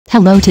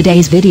Hello,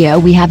 today's video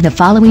we have the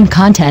following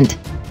content.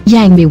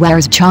 Yang Mi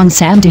wears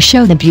cheongsam to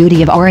show the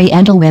beauty of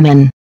Oriental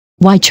women.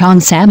 Why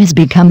cheongsam has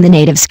become the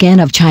native skin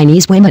of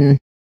Chinese women.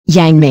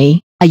 Yang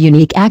Mi, a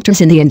unique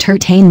actress in the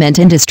entertainment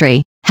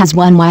industry, has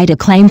won wide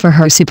acclaim for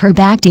her superb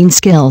acting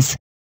skills.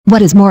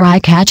 What is more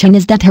eye-catching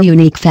is that her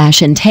unique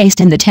fashion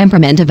taste and the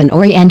temperament of an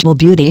Oriental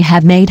beauty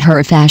have made her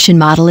a fashion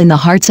model in the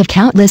hearts of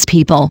countless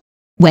people.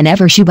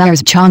 Whenever she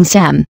wears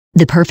cheongsam,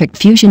 the perfect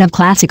fusion of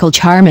classical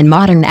charm and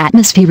modern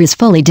atmosphere is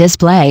fully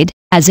displayed,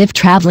 as if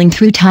traveling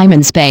through time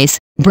and space,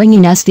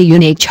 bringing us the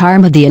unique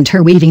charm of the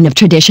interweaving of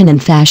tradition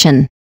and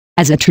fashion.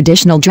 As a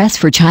traditional dress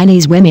for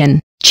Chinese women,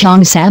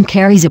 cheongsam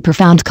carries a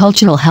profound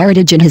cultural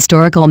heritage and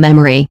historical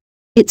memory.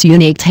 Its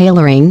unique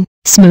tailoring,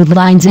 smooth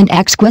lines and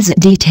exquisite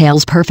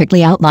details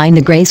perfectly outline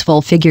the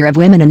graceful figure of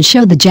women and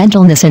show the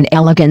gentleness and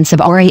elegance of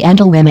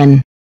Oriental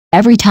women.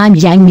 Every time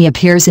Yang Mi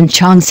appears in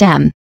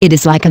cheongsam, it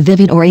is like a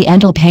vivid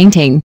Oriental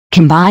painting,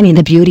 combining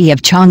the beauty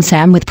of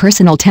cheongsam with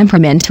personal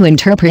temperament to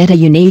interpret a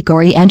unique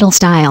Oriental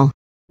style.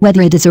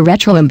 Whether it is a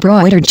retro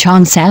embroidered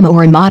cheongsam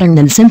or a modern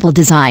and simple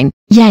design,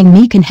 Yang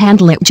Mi can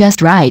handle it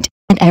just right,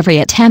 and every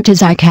attempt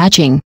is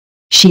eye-catching.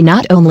 She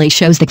not only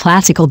shows the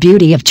classical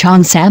beauty of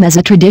cheongsam as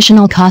a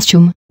traditional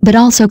costume, but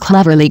also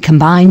cleverly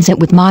combines it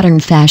with modern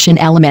fashion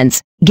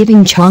elements,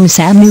 giving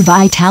cheongsam new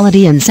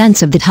vitality and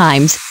sense of the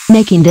times,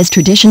 making this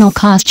traditional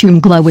costume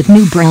glow with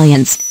new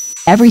brilliance.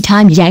 Every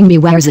time Yang Mi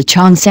wears a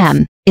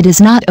cheongsam, it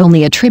is not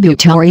only a tribute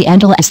to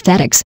Oriental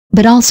aesthetics,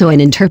 but also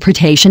an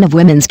interpretation of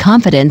women's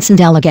confidence and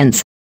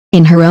elegance.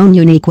 In her own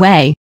unique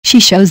way, she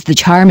shows the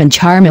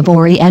charm of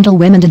Oriental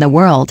women to the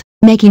world,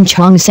 making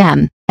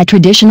cheongsam, a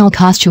traditional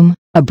costume,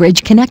 a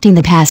bridge connecting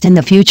the past and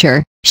the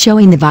future,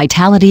 showing the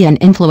vitality and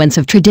influence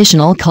of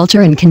traditional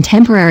culture in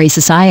contemporary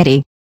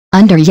society.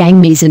 Under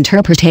Yang Mi's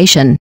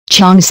interpretation,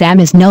 cheongsam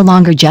is no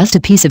longer just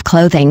a piece of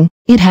clothing,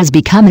 it has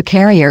become a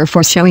carrier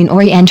for showing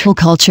Oriental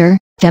culture,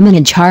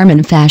 feminine charm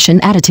and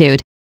fashion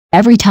attitude.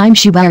 Every time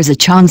she wears a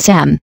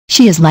cheongsam,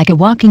 she is like a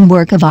walking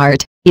work of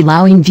art,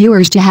 allowing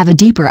viewers to have a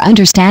deeper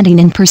understanding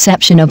and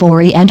perception of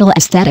Oriental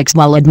aesthetics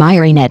while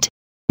admiring it.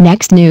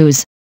 Next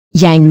news.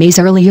 Yang Mi's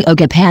early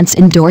yoga pants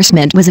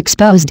endorsement was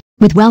exposed,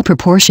 with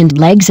well-proportioned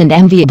legs and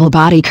enviable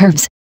body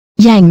curves.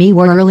 Yang Mi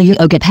wore early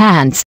yoga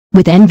pants,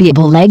 with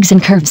enviable legs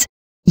and curves.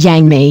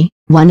 Yang Mi,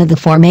 one of the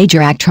four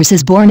major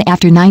actresses born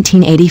after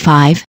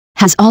 1985,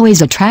 has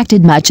always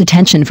attracted much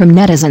attention from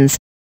netizens.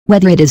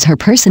 Whether it is her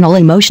personal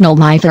emotional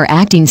life or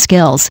acting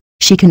skills,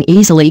 she can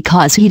easily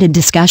cause heated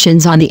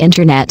discussions on the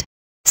internet.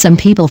 Some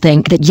people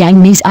think that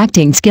Yang Mi's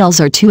acting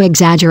skills are too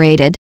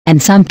exaggerated, and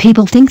some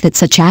people think that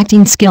such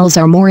acting skills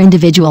are more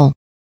individual.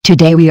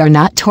 Today we are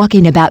not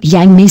talking about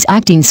Yang Mi's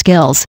acting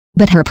skills,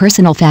 but her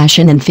personal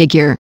fashion and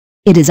figure.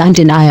 It is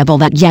undeniable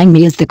that Yang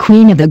Mi is the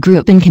queen of the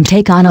group and can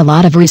take on a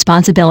lot of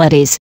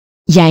responsibilities.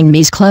 Yang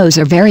Mi's clothes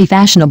are very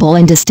fashionable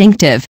and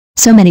distinctive,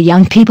 so many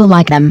young people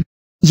like them.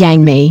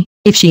 Yang Mi,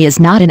 if she is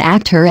not an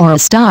actor or a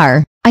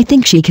star, I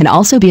think she can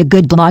also be a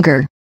good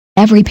blogger.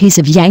 Every piece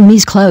of Yang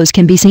Mi's clothes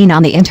can be seen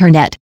on the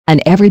internet,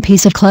 and every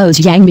piece of clothes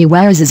Yang Mi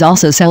wears is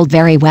also sold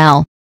very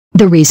well.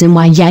 The reason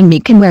why Yang Mi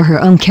can wear her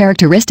own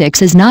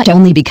characteristics is not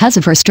only because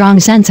of her strong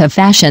sense of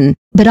fashion,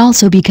 but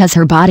also because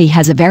her body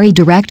has a very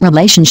direct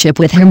relationship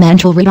with her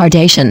mental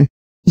retardation.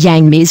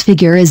 Yang Mi's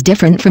figure is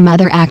different from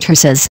other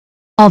actresses.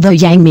 Although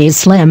Yang Mi is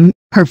slim,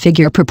 her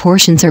figure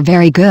proportions are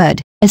very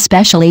good,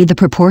 especially the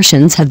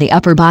proportions of the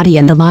upper body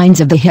and the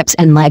lines of the hips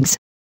and legs.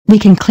 We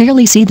can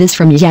clearly see this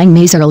from Yang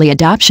Mi's early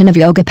adoption of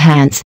yoga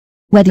pants.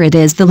 Whether it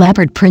is the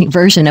leopard print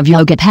version of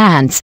yoga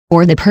pants,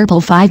 or the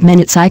purple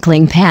 5-minute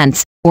cycling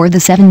pants, or the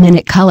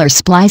 7-minute color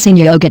splicing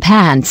yoga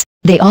pants,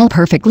 they all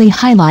perfectly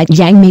highlight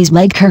Yang Mi's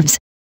leg curves.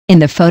 In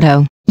the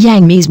photo,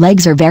 Yang Mi's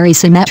legs are very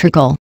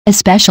symmetrical,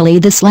 especially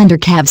the slender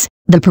calves.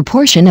 The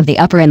proportion of the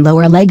upper and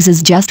lower legs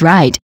is just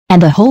right,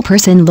 and the whole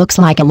person looks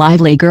like a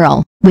lively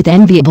girl, with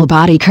enviable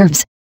body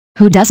curves.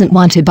 Who doesn't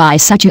want to buy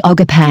such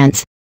yoga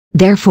pants?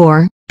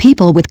 Therefore,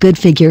 people with good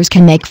figures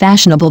can make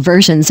fashionable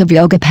versions of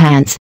yoga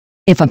pants.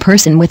 If a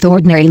person with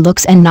ordinary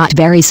looks and not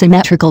very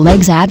symmetrical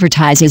legs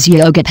advertises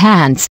yoga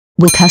pants,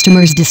 will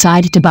customers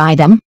decide to buy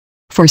them?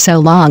 For so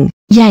long,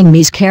 Yang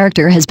Mi's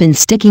character has been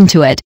sticking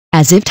to it,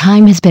 as if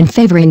time has been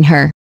favoring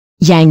her.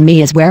 Yang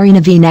Mi is wearing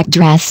a V-neck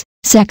dress,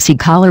 sexy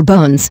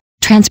collarbones,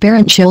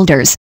 transparent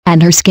shoulders,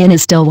 and her skin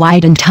is still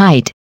white and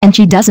tight, and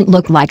she doesn't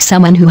look like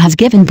someone who has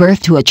given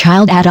birth to a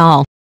child at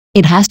all.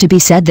 It has to be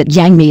said that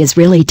Yang Mi is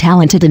really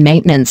talented in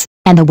maintenance,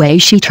 and the way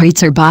she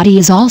treats her body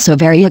is also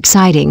very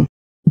exciting.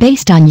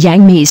 Based on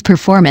Yang Mi's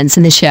performance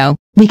in the show,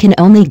 we can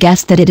only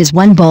guess that it is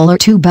one bowl or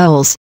two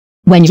bowls.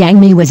 When Yang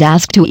Mi was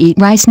asked to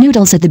eat rice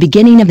noodles at the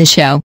beginning of the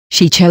show,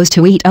 she chose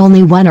to eat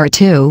only one or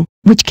two,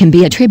 which can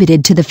be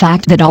attributed to the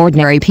fact that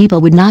ordinary people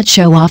would not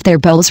show off their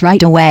bowls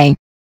right away.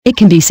 It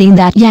can be seen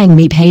that Yang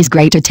Mi pays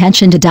great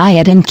attention to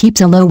diet and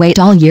keeps a low weight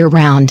all year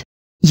round.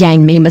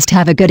 Yang Mi must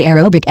have a good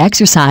aerobic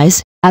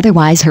exercise,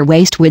 otherwise her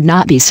waist would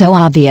not be so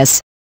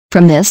obvious.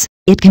 From this,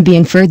 it can be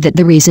inferred that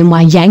the reason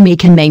why Yang Mi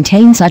can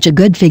maintain such a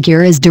good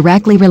figure is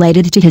directly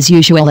related to his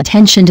usual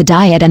attention to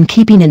diet and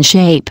keeping in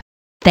shape.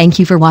 Thank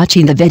you for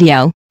watching the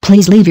video.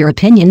 Please leave your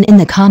opinion in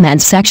the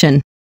comments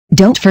section.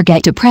 Don't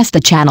forget to press the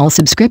channel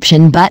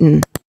subscription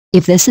button.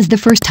 If this is the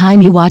first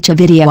time you watch a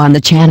video on the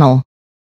channel,